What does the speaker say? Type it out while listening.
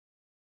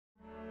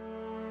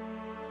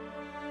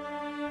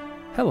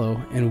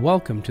Hello, and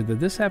welcome to the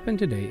This Happened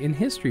Today in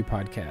History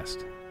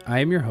podcast. I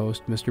am your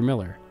host, Mr.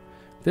 Miller.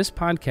 This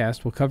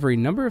podcast will cover a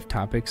number of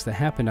topics that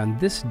happened on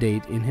this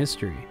date in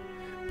history.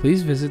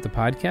 Please visit the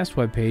podcast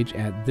webpage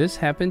at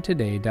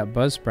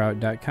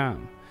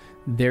thishappenedtoday.buzzsprout.com.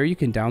 There you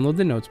can download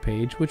the notes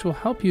page, which will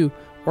help you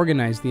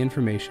organize the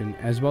information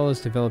as well as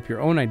develop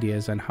your own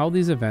ideas on how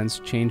these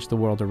events change the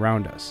world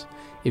around us.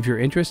 If you're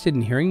interested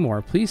in hearing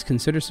more, please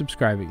consider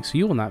subscribing so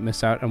you will not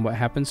miss out on what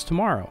happens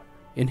tomorrow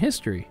in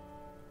history.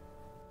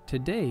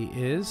 Today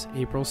is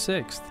April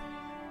 6th.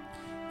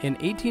 In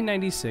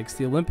 1896,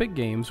 the Olympic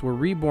Games were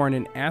reborn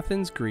in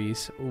Athens,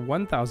 Greece,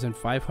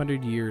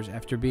 1,500 years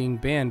after being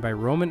banned by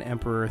Roman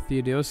Emperor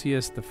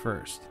Theodosius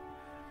I.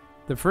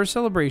 The first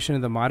celebration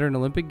of the modern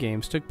Olympic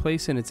Games took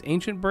place in its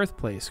ancient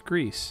birthplace,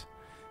 Greece.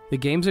 The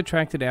Games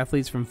attracted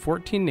athletes from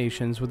 14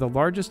 nations, with the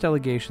largest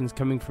delegations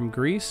coming from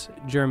Greece,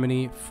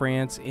 Germany,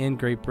 France, and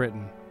Great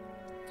Britain.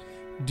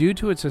 Due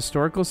to its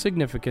historical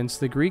significance,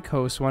 the Greek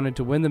hosts wanted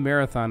to win the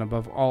marathon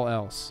above all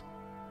else.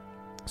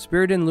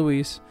 Spiridon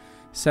Louis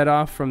set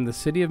off from the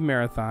city of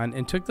Marathon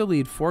and took the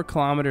lead 4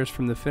 kilometers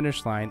from the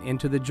finish line, and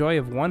to the joy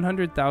of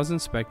 100,000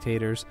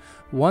 spectators,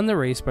 won the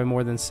race by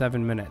more than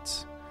 7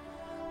 minutes.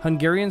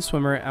 Hungarian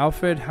swimmer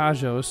Alfred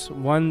Hajos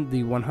won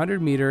the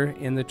 100-meter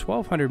and the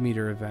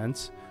 1,200-meter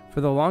events.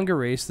 For the longer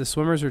race, the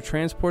swimmers were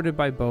transported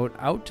by boat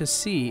out to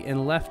sea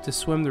and left to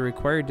swim the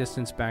required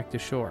distance back to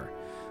shore.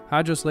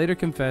 Hajos later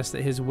confessed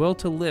that his will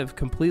to live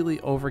completely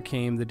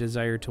overcame the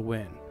desire to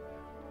win.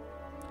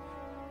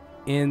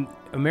 And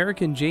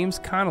American James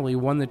Connolly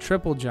won the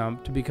triple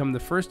jump to become the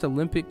first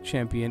Olympic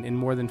champion in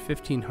more than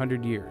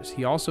 1,500 years.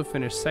 He also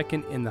finished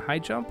second in the high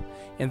jump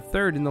and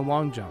third in the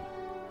long jump.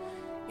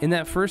 In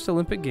that first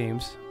Olympic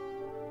Games,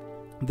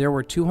 there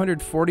were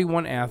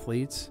 241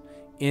 athletes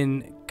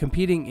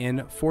competing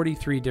in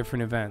 43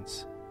 different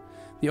events.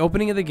 The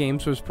opening of the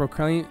Games was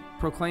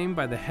proclaimed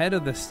by the head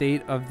of the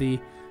state of the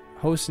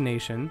host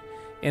nation.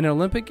 An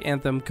Olympic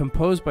anthem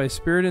composed by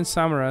Spiridon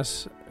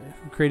Samaras,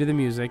 who created the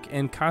music,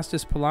 and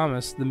Kostas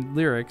Palamas, the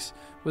lyrics,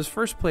 was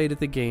first played at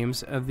the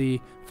Games of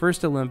the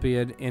first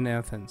Olympiad in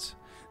Athens.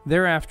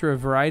 Thereafter, a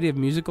variety of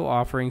musical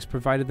offerings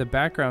provided the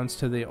backgrounds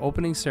to the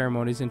opening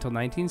ceremonies until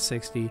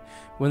 1960,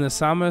 when the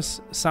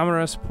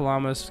Samaras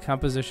Palamas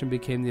composition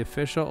became the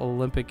official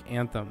Olympic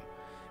anthem,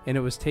 and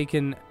it was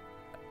taken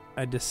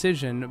a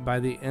decision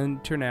by the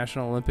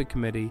International Olympic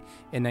Committee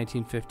in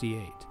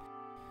 1958.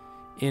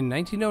 In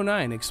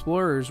 1909,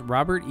 explorers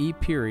Robert E.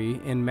 Peary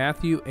and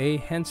Matthew A.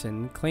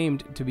 Henson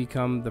claimed to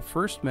become the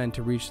first men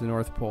to reach the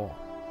North Pole.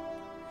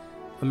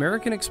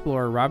 American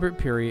explorer Robert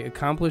Peary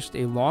accomplished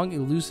a long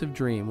elusive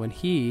dream when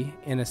he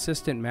and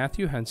assistant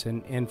Matthew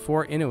Henson and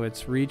 4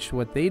 Inuits reached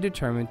what they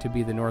determined to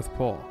be the North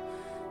Pole.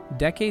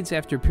 Decades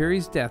after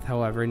Peary's death,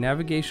 however,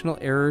 navigational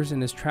errors in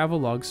his travel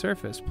log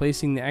surfaced,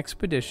 placing the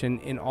expedition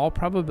in all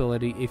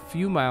probability a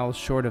few miles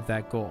short of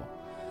that goal.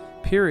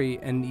 Peary,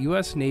 an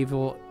U.S.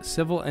 Naval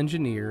civil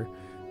engineer,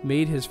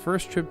 made his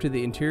first trip to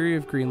the interior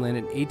of Greenland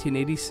in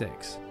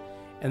 1886,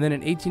 and then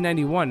in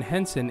 1891,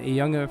 Henson, a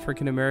young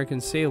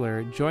African-American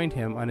sailor, joined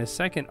him on his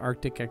second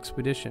Arctic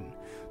expedition.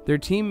 Their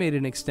team made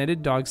an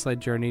extended dog sled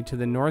journey to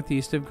the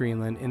northeast of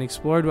Greenland and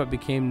explored what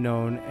became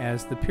known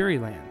as the Peary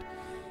Land.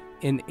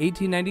 In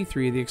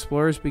 1893, the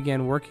explorers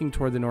began working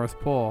toward the North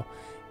Pole,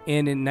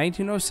 and in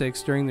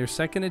 1906, during their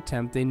second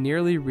attempt, they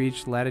nearly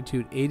reached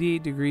latitude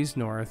 88 degrees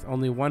north,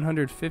 only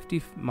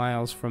 150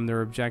 miles from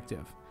their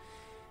objective.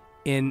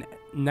 In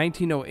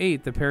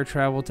 1908, the pair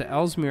traveled to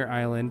Ellesmere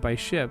Island by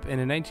ship,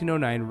 and in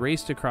 1909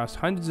 raced across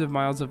hundreds of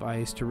miles of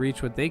ice to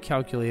reach what they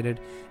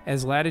calculated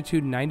as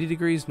latitude 90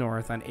 degrees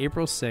north on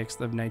April 6th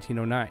of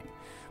 1909.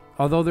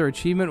 Although their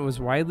achievement was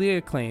widely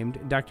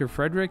acclaimed, Dr.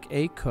 Frederick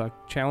A. Cook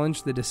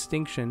challenged the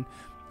distinction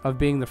of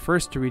being the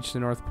first to reach the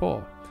North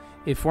Pole.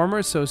 A former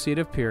associate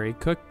of Peary,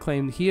 Cook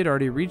claimed he had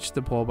already reached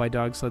the pole by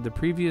dog sled the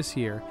previous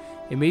year.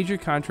 A major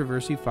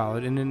controversy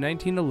followed, and in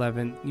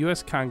 1911,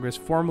 U.S. Congress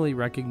formally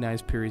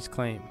recognized Peary's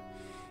claim.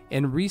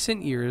 In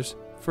recent years,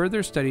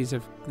 further studies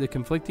of the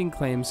conflicting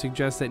claims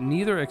suggest that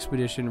neither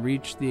expedition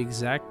reached the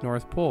exact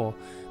North Pole,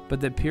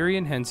 but that Peary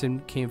and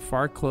Henson came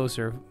far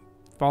closer,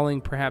 falling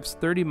perhaps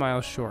 30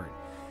 miles short.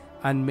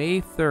 On May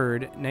 3,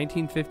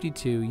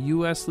 1952,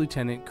 U.S.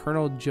 Lieutenant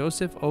Colonel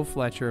Joseph O.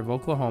 Fletcher of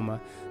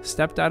Oklahoma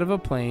stepped out of a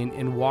plane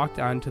and walked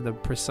onto the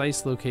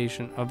precise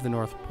location of the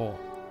North Pole.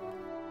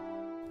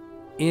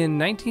 In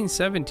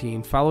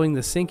 1917, following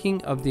the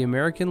sinking of the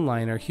American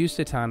liner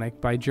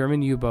Housatonic by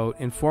German U-boat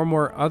and 4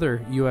 more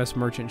other U.S.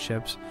 merchant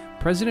ships,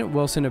 President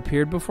Wilson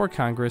appeared before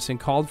Congress and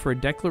called for a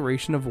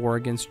declaration of war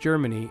against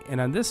Germany,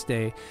 and on this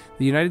day,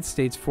 the United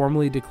States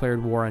formally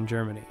declared war on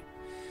Germany.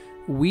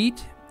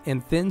 Wheat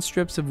and thin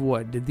strips of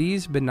wood, did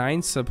these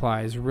benign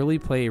supplies really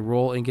play a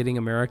role in getting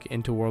America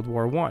into World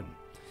War I?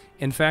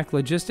 In fact,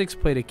 logistics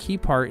played a key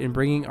part in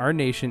bringing our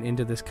nation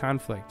into this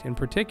conflict, in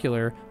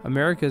particular,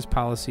 America's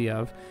policy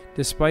of,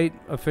 despite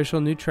official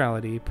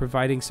neutrality,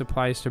 providing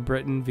supplies to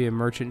Britain via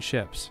merchant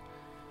ships.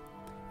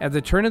 At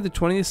the turn of the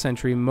 20th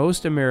century,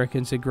 most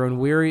Americans had grown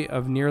weary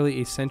of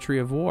nearly a century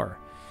of war.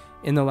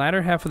 In the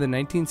latter half of the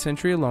 19th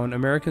century alone,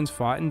 Americans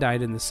fought and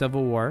died in the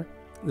Civil War,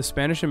 the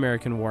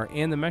Spanish-American War,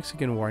 and the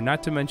Mexican War,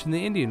 not to mention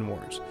the Indian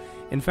Wars.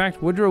 In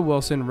fact, Woodrow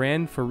Wilson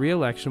ran for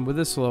re-election with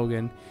the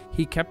slogan,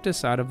 "He kept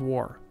us out of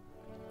war."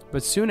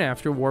 But soon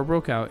after war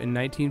broke out in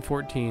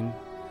 1914,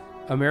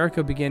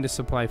 America began to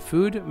supply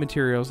food,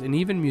 materials, and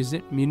even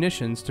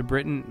munitions to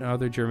Britain and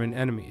other German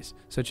enemies,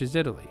 such as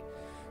Italy.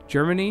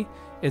 Germany,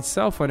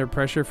 itself under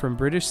pressure from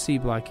British sea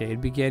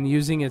blockade, began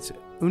using its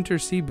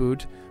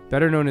Unterseeboot,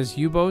 better known as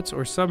U-boats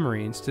or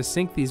submarines, to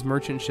sink these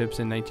merchant ships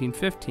in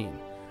 1915.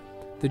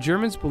 The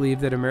Germans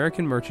believed that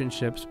American merchant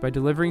ships, by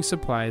delivering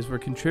supplies, were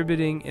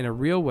contributing in a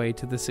real way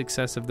to the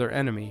success of their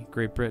enemy,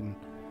 Great Britain.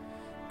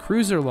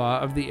 Cruiser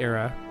law of the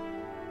era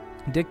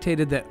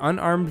dictated that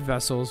unarmed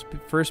vessels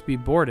first be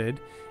boarded,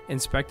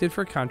 inspected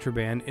for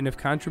contraband, and if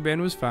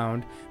contraband was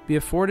found, be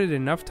afforded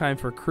enough time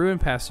for crew and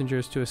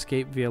passengers to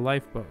escape via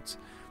lifeboats.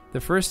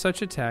 The first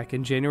such attack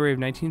in January of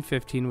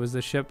 1915 was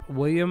the ship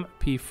William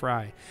P.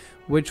 Fry,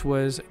 which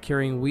was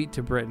carrying wheat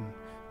to Britain.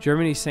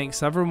 Germany sank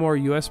several more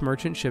U.S.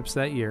 merchant ships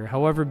that year.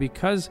 However,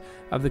 because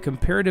of the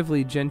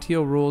comparatively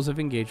genteel rules of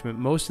engagement,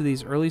 most of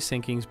these early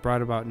sinkings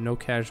brought about no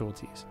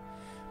casualties.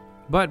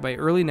 But by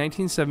early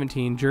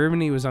 1917,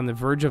 Germany was on the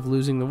verge of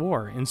losing the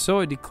war, and so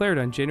it declared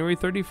on January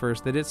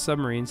 31st that its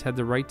submarines had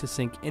the right to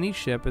sink any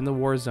ship in the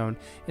war zone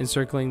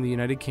encircling the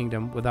United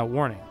Kingdom without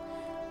warning.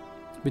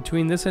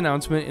 Between this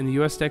announcement and the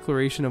U.S.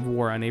 declaration of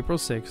war on April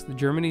 6th,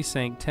 Germany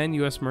sank 10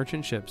 U.S.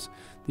 merchant ships.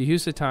 The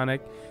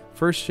Housatonic,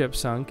 first ship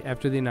sunk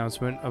after the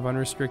announcement of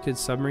unrestricted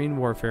submarine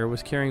warfare,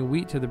 was carrying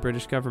wheat to the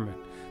British government.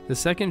 The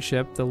second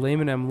ship, the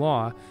Lehman M.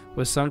 Law,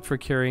 was sunk for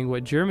carrying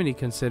what Germany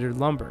considered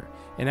lumber,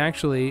 and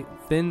actually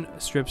thin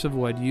strips of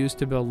wood used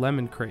to build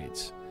lemon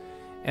crates.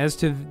 As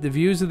to the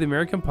views of the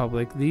American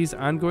public, these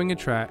ongoing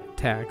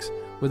attacks,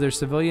 with their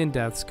civilian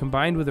deaths,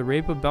 combined with the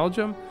rape of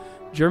Belgium,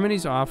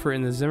 Germany's offer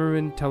in the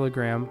Zimmermann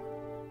telegram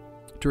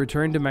to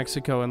return to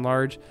Mexico,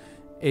 enlarge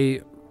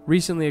a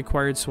recently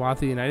acquired swath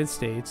of the United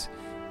States,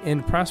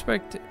 and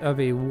prospect of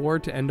a war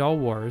to end all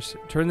wars,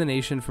 turned the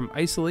nation from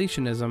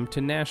isolationism to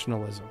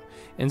nationalism.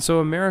 And so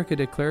America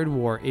declared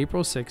war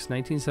April 6,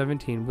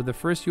 1917, with the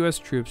first U.S.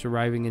 troops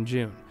arriving in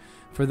June.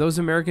 For those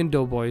American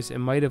doughboys, it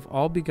might have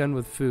all begun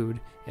with food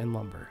and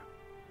lumber.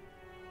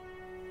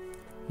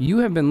 You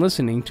have been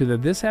listening to the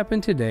This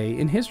Happened Today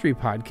in History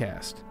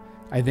podcast.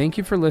 I thank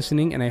you for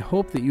listening, and I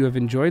hope that you have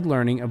enjoyed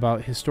learning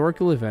about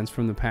historical events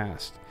from the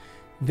past.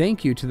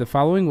 Thank you to the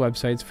following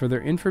websites for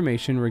their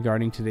information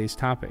regarding today's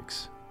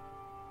topics: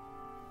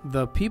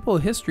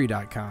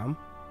 thepeoplehistory.com,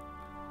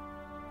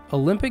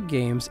 Olympic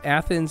Games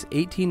Athens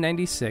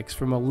 1896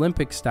 from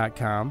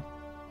Olympics.com,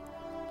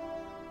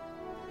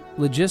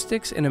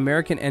 Logistics and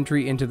American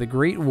Entry into the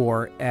Great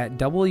War at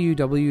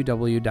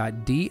www.dla.mil,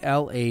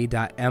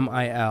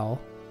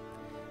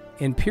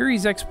 and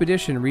Peary's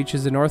Expedition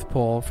Reaches the North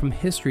Pole from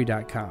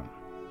History.com.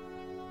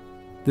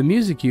 The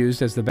music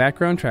used as the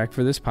background track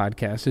for this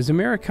podcast is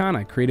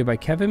Americana, created by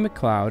Kevin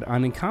MacLeod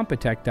on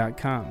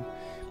Incompetech.com.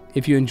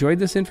 If you enjoyed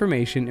this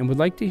information and would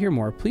like to hear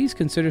more, please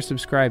consider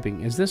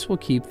subscribing, as this will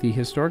keep the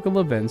historical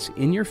events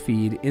in your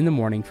feed in the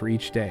morning for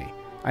each day.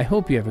 I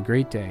hope you have a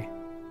great day.